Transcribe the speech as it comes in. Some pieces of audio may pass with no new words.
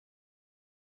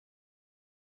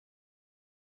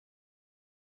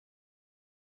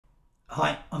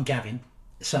Hi, I'm Gavin.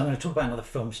 So I'm going to talk about another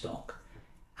film stock,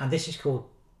 and this is called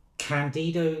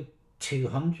Candido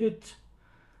 200.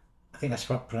 I think that's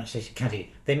right pronunciation. Candido.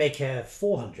 They make a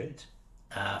 400,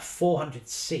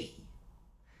 400C,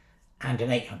 and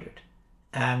an 800,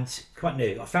 and quite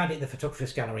new. I found it in the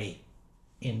photographer's gallery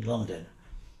in London,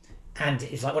 and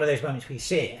it's like one of those moments where you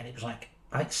see it, and it was like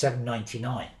I think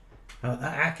 £7.99.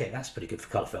 Okay, that's pretty good for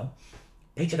colour film.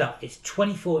 Picked it up. It's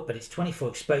 24, but it's 24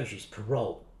 exposures per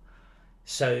roll.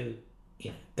 So,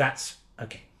 that's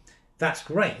okay. That's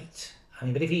great. I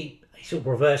mean, but if you sort of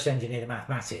reverse engineer the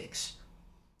mathematics,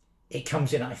 it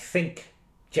comes in, I think,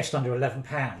 just under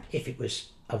 £11 if it was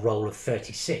a roll of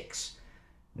 36.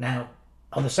 Now,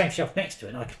 on the same shelf next to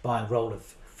it, I could buy a roll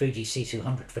of FUJI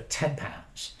C200 for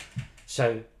 £10.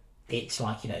 So it's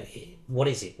like, what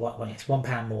is it? Well, it's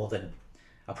 £1 more than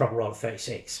a proper roll of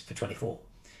 36 for 24.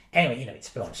 Anyway, it's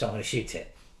film, so I'm going to shoot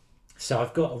it. So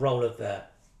I've got a roll of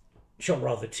shot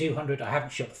roll of the 200. I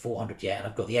haven't shot the 400 yet, and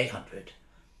I've got the 800.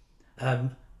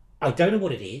 I don't know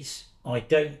what it is. I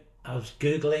was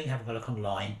Googling, having a look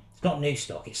online. It's not new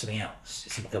stock, it's something else.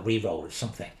 It's like a re-roll of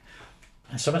something.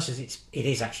 And someone says it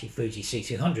is actually FUJI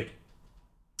C200.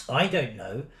 I don't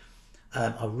know.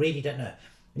 I really don't know.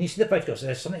 When you see the photographs,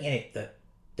 there's something in it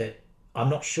that I'm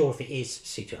not sure if it is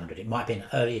C200. It might be an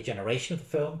earlier generation of the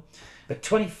film. But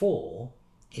 24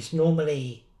 is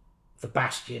normally the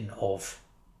bastion of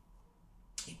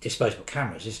disposable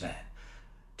cameras, isn't it?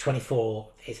 24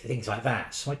 is things like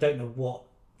that. So I don't know what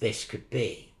this could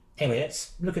be. Anyway,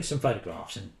 let's look at some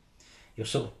photographs and you'll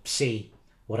sort of see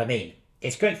what I mean.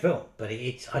 It's a great film, but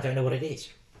I don't know what it is.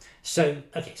 So,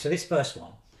 okay, so this first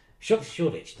one,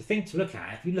 Shoreditch, the thing to look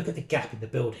at, if you look at the gap in the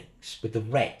buildings with the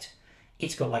red,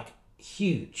 it's got like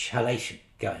huge halation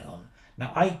going on.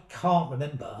 Now, I can't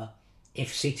remember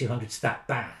if C200's that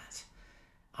bad.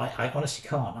 I honestly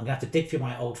can't. I'm going to have to dig through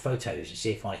my old photos and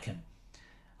see if I can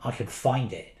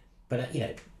find it. But,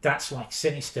 that's like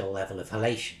semi-still level of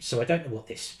halation. So I don't know what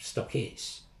this stock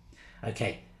is.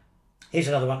 Okay, here's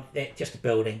another one. Just a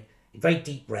building. Very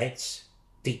deep reds,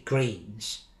 deep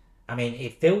greens. I mean,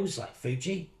 it feels like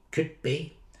Fuji. Could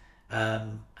be.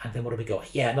 And then what have we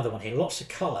got? Yeah, another one here. Lots of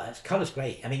colour. Colour's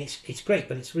great. I mean, it's great,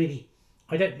 but it's really,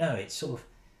 I don't know. It's sort of,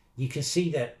 you can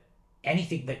see that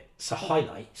anything that's a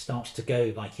highlight starts to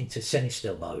go like into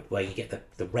semi-still mode where you get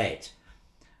the red.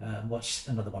 What's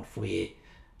another one for you?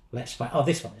 Let's find,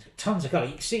 this one. There's tons of colour.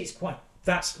 You can see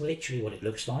that's literally what it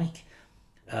looks like.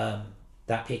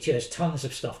 That picture, there's tons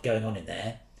of stuff going on in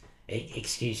there.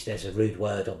 Excuse, there's a rude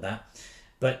word on that.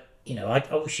 But, I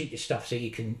will shoot this stuff so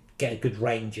you can get a good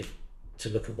range to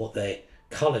look at what the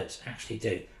colours actually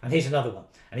do. And here's another one.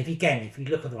 And if you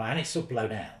look on the right, and it's sort of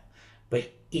blown out, but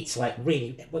it's like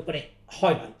really, when it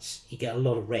highlights, you get a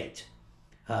lot of red.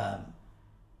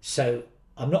 So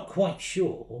I'm not quite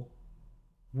sure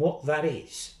what that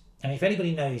is. And if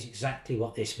anybody knows exactly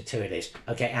what this material is,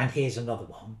 okay, and here's another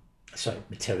one. Sorry,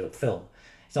 material film.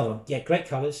 It's another one. Yeah, great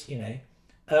colours,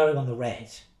 erring on the red.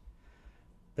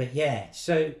 But yeah,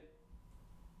 so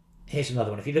here's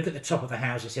another one. If you look at the top of the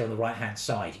houses here on the right-hand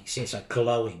side, you can see it's like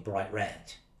glowing bright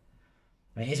red.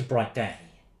 I mean, it is a bright day,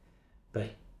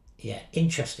 but yeah,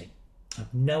 interesting. I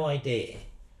have no idea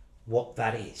what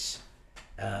that is.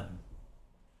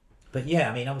 But yeah,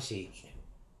 I mean, obviously,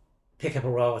 pick up a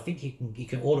roll. I think you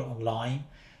can order it online.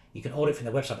 You can order it from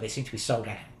the website, but they seem to be sold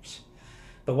out.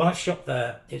 But when I shot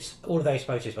it's all of those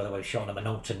photos, by the way, shot on a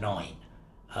Minolta 9.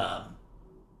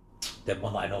 The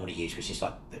one that I normally use, which is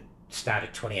like the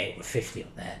standard 28 or 50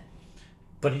 on there.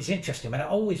 But it's interesting. I mean, I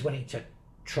always wanted to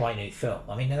try new film.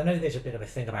 I mean, I know there's a bit of a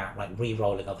thing about like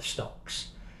re-rolling other stocks.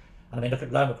 And I mean, look at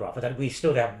Lomograph. We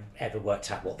still haven't ever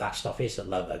worked out what that stuff is that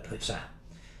Lomo puts out.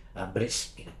 But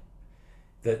it's,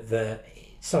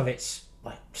 some of it's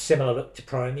like similar look to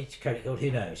Pro Image, Kodak Gold.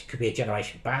 Who knows? It could be a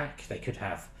generation back. They could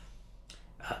have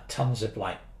tons of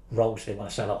like rolls they want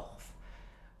to sell off.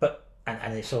 But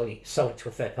and they've already sold it to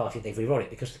a third party. They've re-rolled it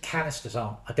because the canisters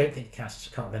aren't. I don't think the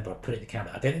canisters. I can't remember. I put it in the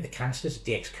camera. I don't think the canisters are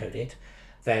DX coded.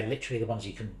 They're literally the ones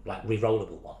you can like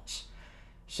re-rollable ones.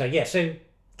 So yeah. So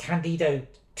Candido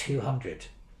 200.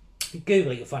 If you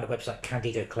Google it, you'll find a website,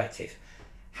 Candido Collective.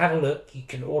 Have a look. You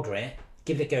can order it.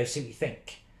 Give it a go. See what you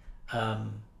think.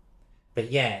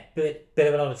 But yeah, bit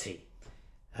of an oddity.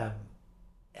 But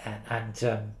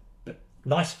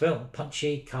nice film,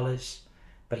 punchy colours.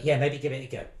 But yeah, maybe give it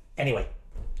a go. Anyway,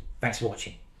 thanks for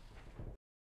watching.